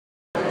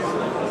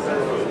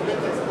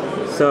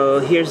So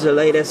here's the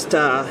latest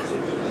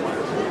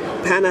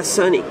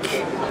Panasonic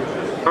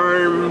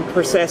ARM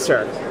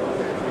processor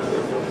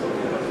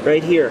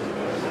right here.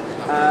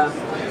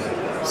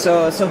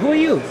 So who are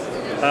you?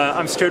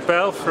 I'm Stuart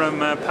Bell from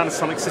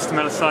Panasonic System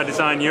LSI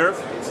Design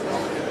Europe.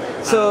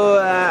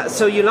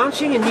 So you're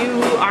launching a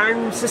new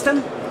ARM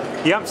system?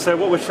 Yep, so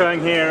what we're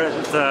showing here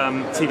at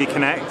TV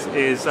Connect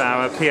is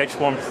our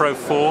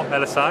PH1-Pro4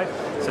 LSI.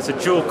 So it's a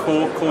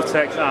dual-core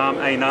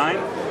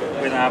Cortex-A9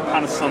 with our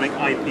Panasonic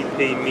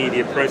IPP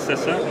media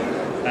processor,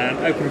 an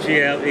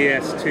OpenGL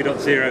ES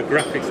 2.0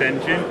 graphics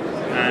engine,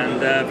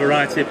 and a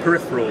variety of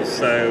peripherals,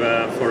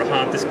 so for a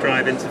hard disk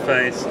drive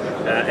interface,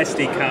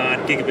 SD card,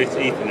 gigabit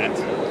Ethernet.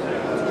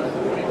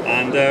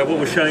 And what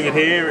we're showing it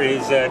here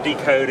is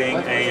decoding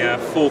a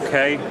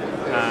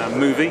 4K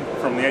movie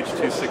from the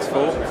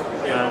H.264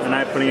 and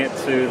outputting it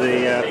to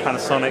the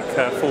Panasonic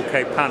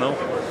 4K panel.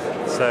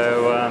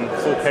 So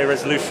 4K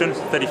resolution,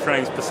 30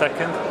 frames per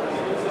second.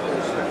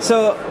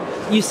 So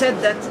you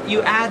said that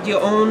you add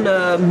your own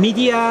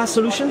media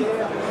solution?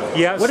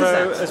 Yeah, what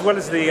so is that? As well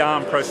as the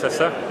ARM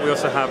processor, we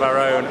also have our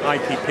own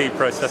IPP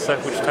processor,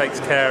 which takes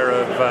care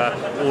of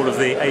all of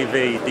the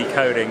AV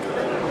decoding.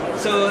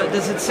 So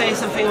does it say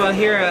something about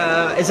here?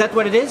 Is that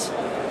what it is?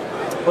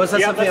 Or is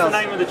that something else? Yeah, that's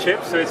the name of the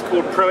chip. So it's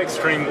called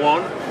ProXStream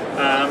 1.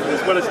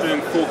 As well as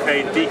doing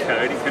 4K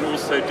decode, it can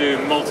also do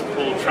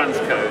multiple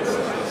transcodes.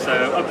 So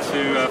up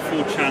to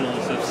 4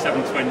 channels of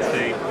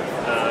 720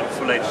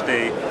 Full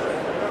HD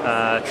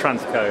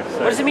transcode. So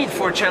what does it mean,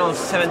 4 channels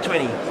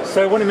 720?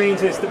 So what it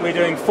means is that we're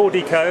doing 4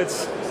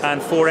 decodes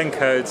and 4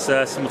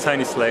 encodes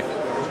simultaneously.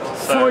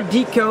 So 4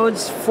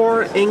 decodes,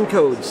 4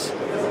 encodes.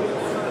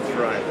 That's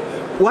right.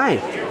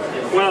 Why?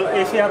 Well,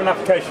 if you have an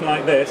application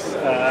like this,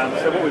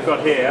 so what we've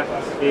got here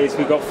is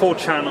we've got 4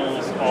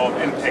 channels of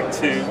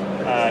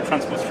MPEG-2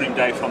 transport stream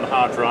data on the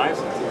hard drive.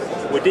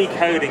 We're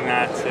decoding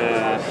that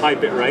high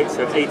bit rate,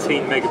 so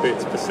 18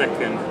 megabits per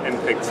second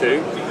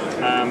MPEG-2,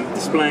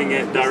 displaying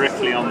it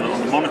directly on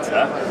the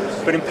monitor.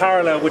 But in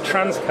parallel, we're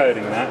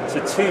transcoding that to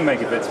 2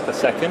 megabits per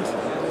second,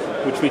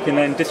 which we can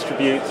then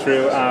distribute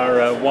through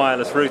our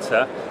wireless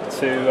router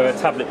to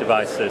tablet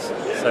devices.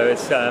 So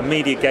it's a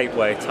media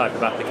gateway type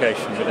of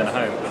application within a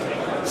home.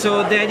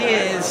 So the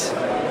idea is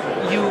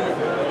you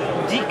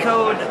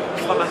decode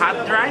from a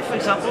hard drive, for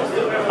example,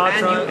 you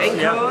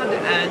encode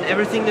and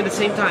everything at the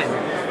same time.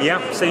 Yeah,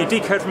 so you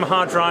decode from a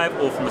hard drive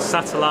or from a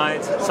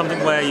satellite, something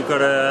where you've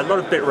got a lot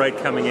of bit rate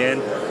coming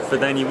in, but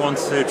then you want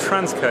to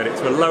transcode it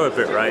to a lower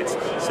bit rate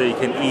so you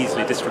can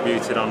easily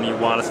distribute it on your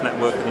wireless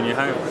network within your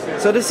home.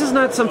 So this is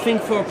not something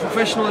for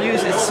professional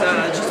use, it's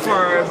just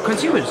for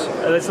consumers?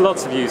 There's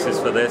lots of uses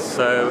for this,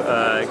 so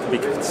it can be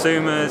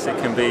consumers, it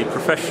can be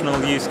professional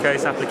use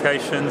case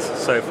applications,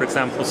 so for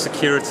example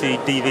security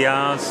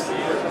DVRs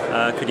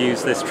could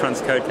use this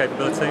transcode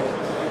capability.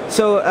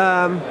 So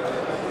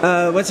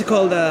what's it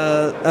called?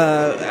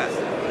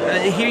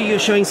 Here you're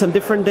showing some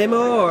different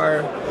demo,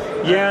 or?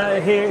 Yeah,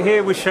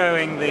 here we're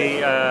showing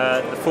the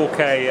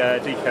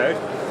 4K decode.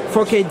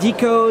 4K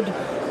decode.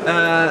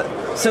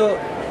 So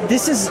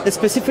this is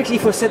specifically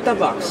for set-top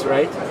box,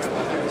 right?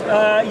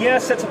 Yeah,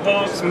 set-top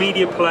box,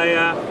 media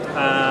player,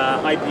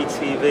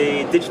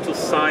 IPTV, digital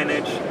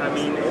signage. I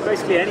mean,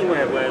 basically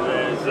anywhere where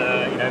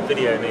there's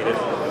video needed.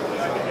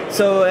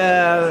 So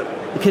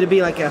could it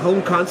be like a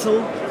home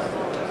console?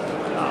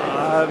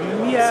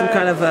 Yeah. Some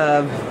kind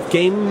of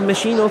game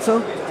machine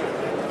also?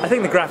 I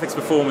think the graphics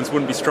performance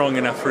wouldn't be strong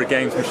enough for a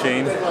games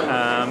machine,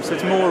 so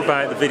it's more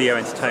about the video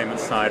entertainment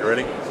side,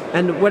 really.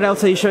 And what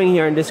else are you showing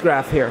here in this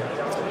graph here?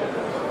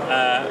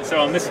 So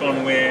on this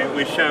one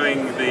we're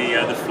showing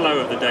the flow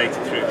of the data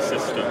through the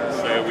system.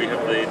 So we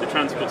have the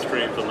transport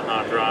streams on the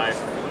hard drive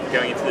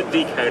going into the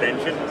decode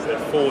engine, so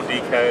 4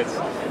 decodes.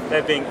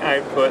 They're being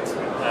output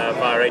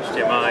via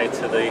HDMI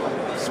to the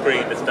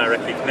screen that's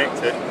directly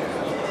connected.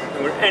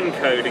 And we're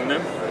encoding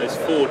them, those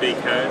 4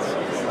 decodes,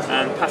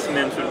 and passing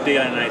them to a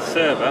DLNA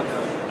server,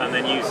 and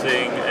then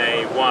using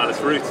a wireless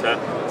router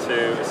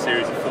to a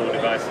series of 4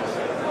 devices.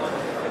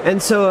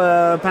 And so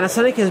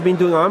Panasonic has been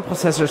doing ARM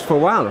processors for a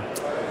while.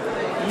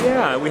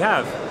 Yeah, we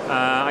have.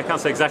 I can't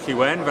say exactly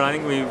when, but I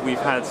think we've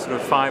had sort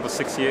of 5 or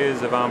 6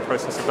 years of ARM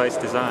processor-based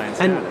designs.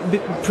 And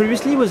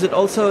previously, was it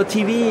also a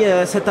TV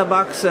set-top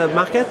box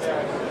market?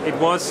 It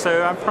was.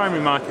 So our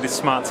primary market is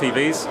smart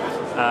TVs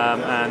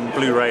and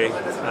Blu-ray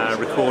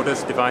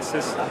recorders,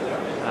 devices,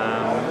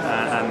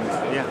 and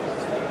yeah.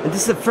 And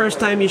this is the first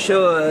time you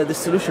show this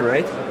solution,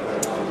 right?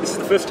 This is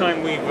the first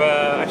time we've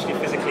actually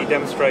physically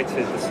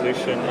demonstrated the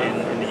solution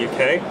in the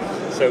UK,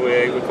 so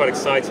we're quite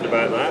excited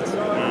about that.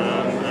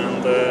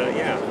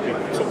 Yeah,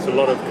 we've talked to a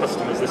lot of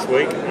customers this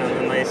week,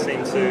 and they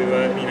seem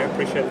to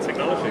appreciate the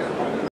technology.